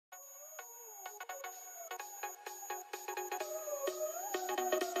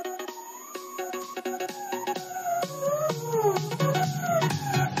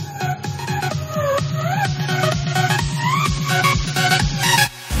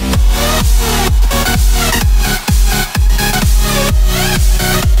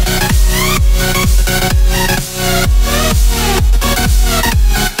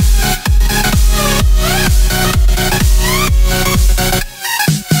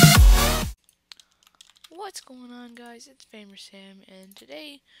What's going on, guys? It's famersam, and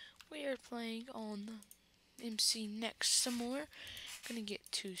today we are playing on MCNext some more. Gonna get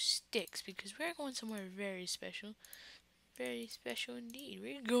 2 sticks because we're going somewhere very special indeed.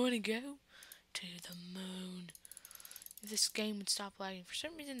 We're going to go to the moon. If this game would stop lagging, for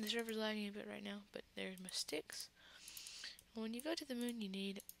some reason the server's lagging a bit right now, but there's my sticks. When you go to the moon, you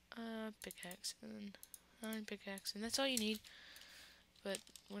need a pickaxe and an iron pickaxe, and that's all you need. But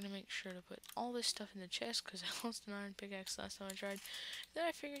we're gonna make sure to put all this stuff in the chest because I lost an iron pickaxe last time I tried. Then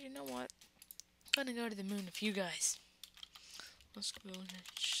I figured, you know what? I'm gonna go to the moon with you guys. Let's go.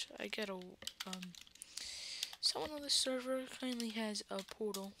 I got a someone on the server kindly has a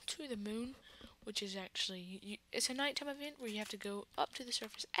portal to the moon, which is actually it's a nighttime event where you have to go up to the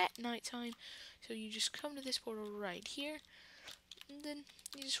surface at nighttime. So you just come to this portal right here, and then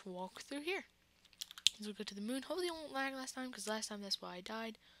you just walk through here. We'll go to the moon. Hopefully it won't lag last time, because last time that's why I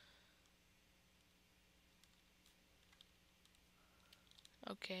died.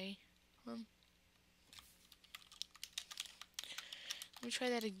 Okay. Let me try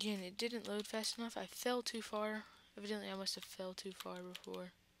that again. It didn't load fast enough. I fell too far. Evidently I must have fell too far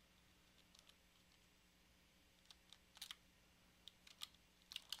before.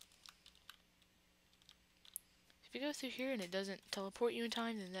 If you go through here and it doesn't teleport you in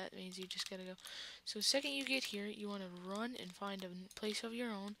time, then that means you just gotta go. So the second you get here, you want to run and find a place of your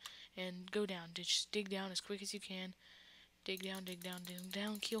own and go down. Just dig down as quick as you can. Dig down, dig down, dig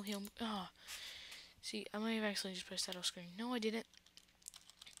down, kill him. Ah. See, I might have actually just pressed that off screen. No, I didn't.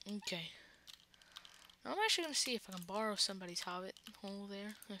 Okay. Now I'm actually going to see if I can borrow somebody's hobbit hole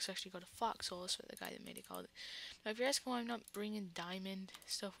there. Let's actually go to Foxhole. That's what the guy that made it called it. Now, if you're asking why I'm not bringing diamond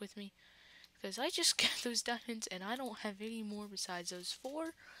stuff with me, because I just got those diamonds and I don't have any more besides those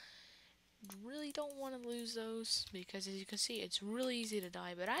 4. Really don't want to lose those because, as you can see, it's really easy to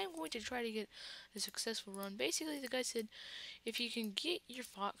die. But I am going to try to get a successful run. Basically, the guy said, if you can get your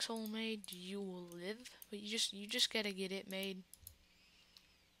foxhole made, you will live. But you just gotta get it made.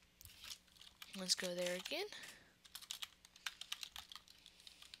 Let's go there again.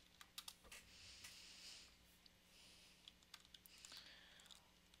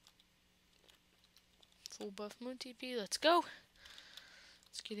 Full buff moon TP. Let's go.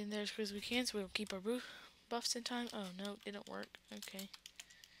 Let's get in there as quick as we can so we'll keep our buffs in time. Oh no, it didn't work. Okay.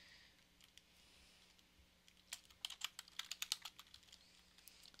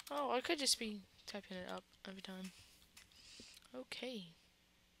 Oh, I could just be typing it up every time. Okay.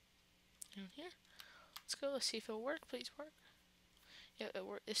 Down here. Let's go. Let's see if it'll work. Please work. Yeah, it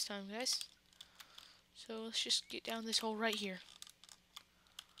worked this time, guys. So let's just get down this hole right here.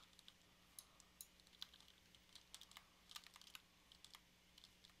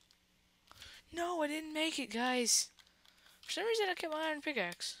 No, I didn't make it, guys. For some reason, I kept my iron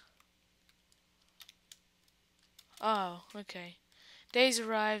pickaxe. Oh, okay. Days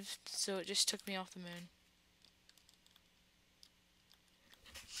arrived, so it just took me off the moon.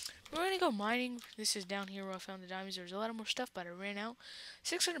 We're gonna go mining. This is down here where I found the diamonds. There's a lot of more stuff, but I ran out.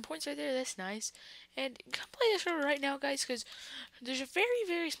 600 points right there. That's nice. And come play this server right now, guys, because there's a very,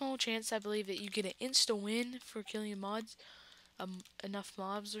 very small chance, I believe, that you get an insta-win for killing mods. Enough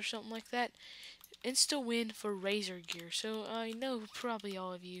mobs or something like that. Insta-win for razor gear. So I know probably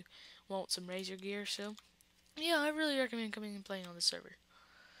all of you want some razor gear. So yeah, I really recommend coming and playing on the server.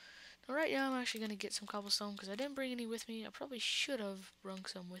 Now, right now, I'm actually going to get some cobblestone because I didn't bring any with me. I probably should have brought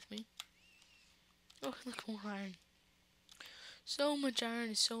some with me. Oh, look, more iron. So much iron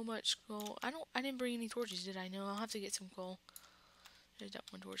and so much coal. I didn't bring any torches, did I? No, I'll have to get some coal. There's that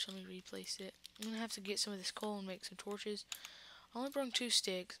one torch. Let me replace it. I'm going to have to get some of this coal and make some torches. I only brought 2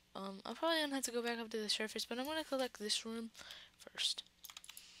 sticks. I'm probably going to have to go back up to the surface, but I'm going to collect this room first.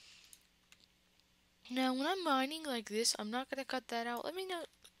 Now, when I'm mining like this, I'm not going to cut that out. Let me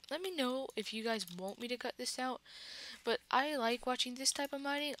know if you guys want me to cut this out. But I like watching this type of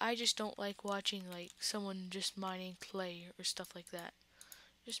mining. I just don't like watching like someone just mining clay or stuff like that.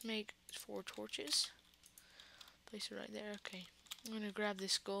 Just make 4 torches. Place it right there. Okay. I'm gonna grab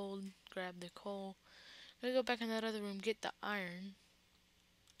this gold, grab the coal. I'm gonna go back in that other room, get the iron.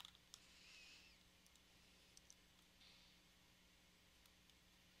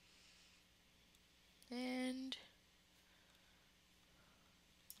 And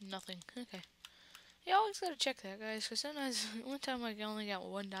nothing. Okay. You always gotta check that, guys, because sometimes, one time I only got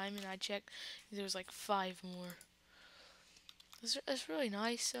 1 diamond, I checked, there was like 5 more. That's really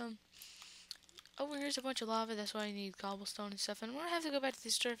nice. Over here's a bunch of lava, that's why I need cobblestone and stuff, and I'm gonna have to go back to the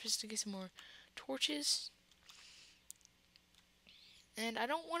surface to get some more torches. And I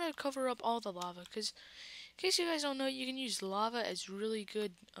don't want to cover up all the lava, because in case you guys don't know, you can use lava as really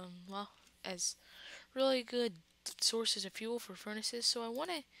good, as really good sources of fuel for furnaces, so I want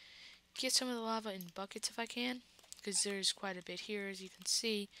to get some of the lava in buckets if I can, because there's quite a bit here, as you can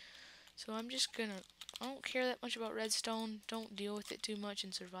see. So I'm just gonna, I don't care that much about redstone, don't deal with it too much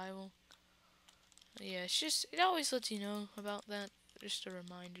in survival. Yeah, it's just, it always lets you know about that, just a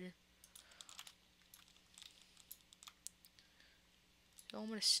reminder. So I'm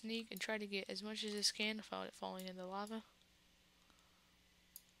gonna sneak and try to get as much as I can without it falling in the lava.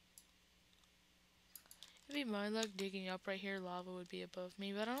 It'd be my luck digging up right here, lava would be above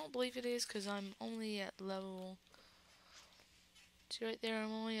me, but I don't believe it is because I'm only at level, see right there,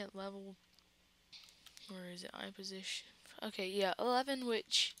 I'm only at level, where is it, I position, okay, yeah, 11,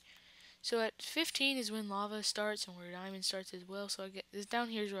 which, so at 15 is when lava starts and where diamond starts as well, so I get, this down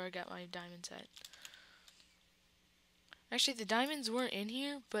here is where I got my diamonds at. Actually, the diamonds weren't in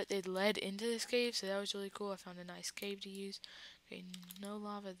here, but they led into this cave, so that was really cool. I found a nice cave to use. Okay, no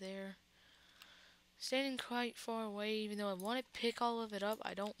lava there. Standing quite far away, even though I want to pick all of it up,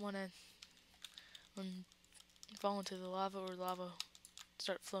 I don't want to fall into the lava or lava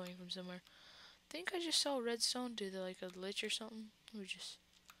start flowing from somewhere. I think I just saw redstone do like a glitch or something. Or just,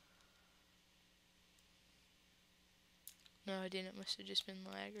 no, I didn't. It must have just been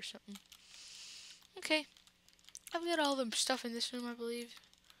lag or something. Okay, I've got all the stuff in this room, I believe.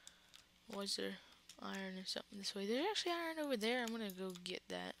 Was there iron or something this way? There's actually iron over there. I'm gonna go get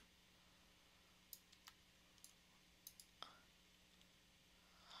that.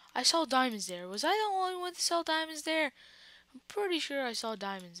 I saw diamonds there. Was I the only one that saw diamonds there? I'm pretty sure I saw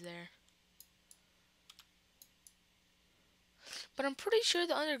diamonds there. But I'm pretty sure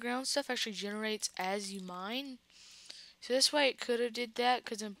the underground stuff actually generates as you mine. So that's why it could have did that,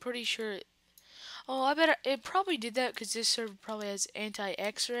 because I'm pretty sure oh, I bet it probably did that because this server probably has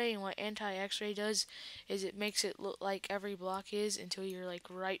anti-X-ray, and what anti-X-ray does is it makes it look like every block is until you're like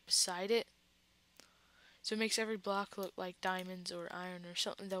right beside it. So it makes every block look like diamonds or iron or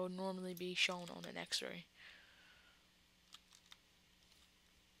something that would normally be shown on an X-ray.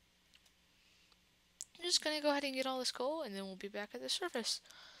 I'm just gonna go ahead and get all this coal, and then we'll be back at the surface.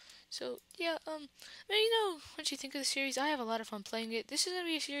 So yeah, let me know what you think of the series. I have a lot of fun playing it. This is gonna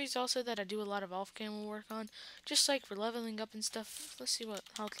be a series also that I do a lot of off-camera work on, just like for leveling up and stuff. Let's see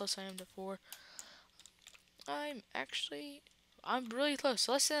how close I am to 4. I'm really close,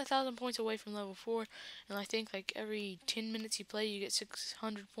 less than 1,000 points away from level 4, and I think like every 10 minutes you play, you get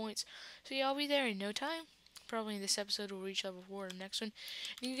 600 points. So yeah, I'll be there in no time. Probably in this episode we'll reach level 4 or the next one.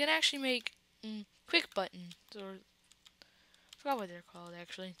 And you can actually make quick buttons, or I forgot what they're called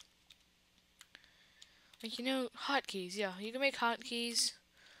actually. Like, you know, hotkeys, yeah, you can make hotkeys.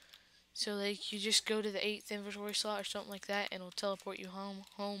 So like you just go to the 8th inventory slot or something like that, and it'll teleport you home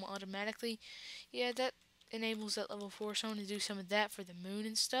automatically. Yeah, that enables that level 4 zone to do some of that for the moon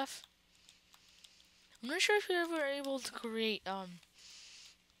and stuff. I'm not sure if you're ever able to create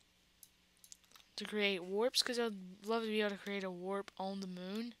warps, because I'd love to be able to create a warp on the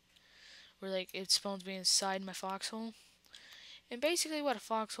moon where like it spawns me inside my foxhole. And basically what a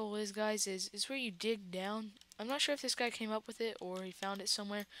foxhole is, guys, is where you dig down. I'm not sure if this guy came up with it or he found it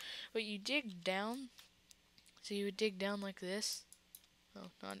somewhere, but you dig down. So you would dig down like this. Oh,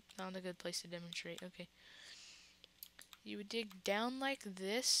 not a good place to demonstrate. Okay. You would dig down like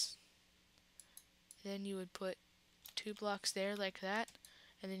this. Then you would put 2 blocks there like that.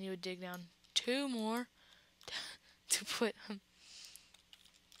 And then you would dig down 2 more to put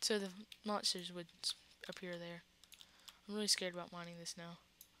so the monsters would appear there. I'm really scared about mining this now.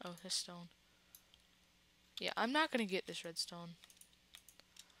 Oh, this stone. Yeah, I'm not gonna get this redstone.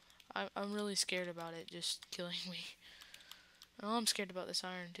 I'm really scared about it just killing me. I know I'm scared about this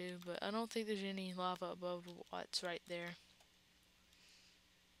iron too, but I don't think there's any lava above what's right there.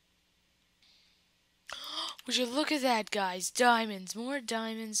 Would you look at that, guys? Diamonds, more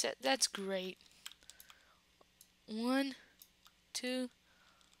diamonds. That's great. 1, 2,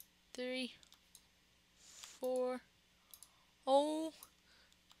 3, 4. Oh.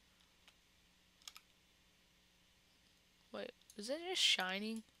 Wait, was that just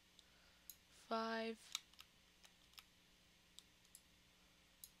shining? 5.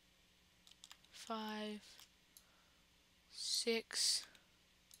 5. 6.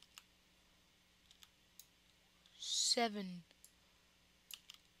 7.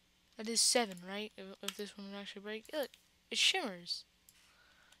 That is 7, right? If this one would actually break. Look, it shimmers.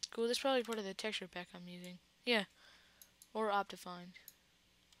 Cool, that's probably part of the texture pack I'm using. Yeah, or Optifine.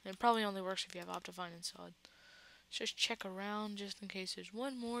 It probably only works if you have Optifine installed. Just check around just in case there's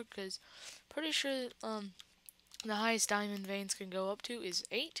one more, because pretty sure the highest diamond veins can go up to is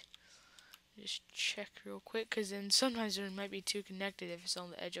 8. Just check real quick, because then sometimes there might be two connected if it's on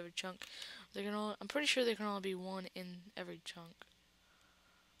the edge of a chunk. I'm pretty sure there can only be one in every chunk.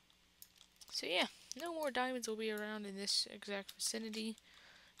 So yeah, no more diamonds will be around in this exact vicinity,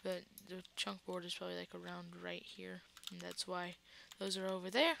 but the chunk board is probably like around right here, and that's why those are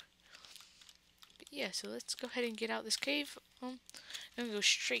over there. But yeah, so let's go ahead and get out this cave. I'm gonna go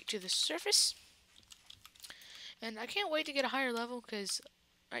straight to the surface, and I can't wait to get a higher level because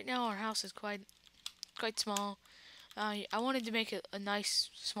right now our house is quite small. I wanted to make it a nice,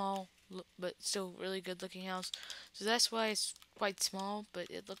 small, but still really good looking house. So that's why it's quite small, but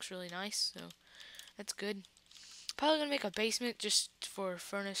it looks really nice. So that's good. Probably gonna make a basement just for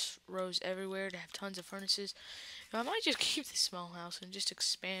furnace rows everywhere to have tons of furnaces. I might just keep this small house and just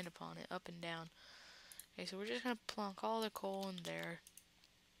expand upon it up and down. Okay, so we're just gonna plunk all the coal in there.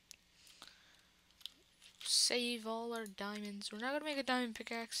 Save all our diamonds. We're not gonna make a diamond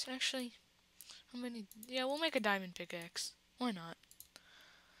pickaxe. Actually, how many? Yeah, we'll make a diamond pickaxe. Why not?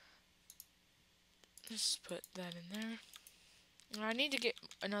 Just put that in there. I need to get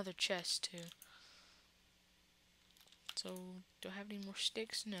another chest too. So, do I have any more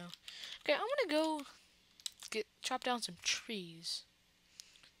sticks? No. Okay, I'm gonna go chop down some trees.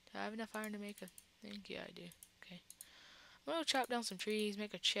 Do I have enough iron to make a thing? Yeah, I do. Okay. I'm gonna chop down some trees,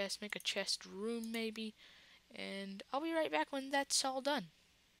 make a chest room maybe, and I'll be right back when that's all done.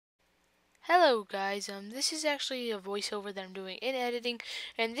 Hello guys, this is actually a voiceover that I'm doing in editing,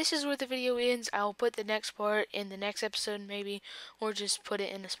 and this is where the video ends. I'll put the next part in the next episode maybe, or just put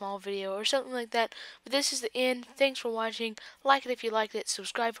it in a small video or something like that. But this is the end. Thanks for watching. Like it if you liked it.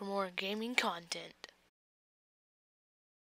 Subscribe for more gaming content.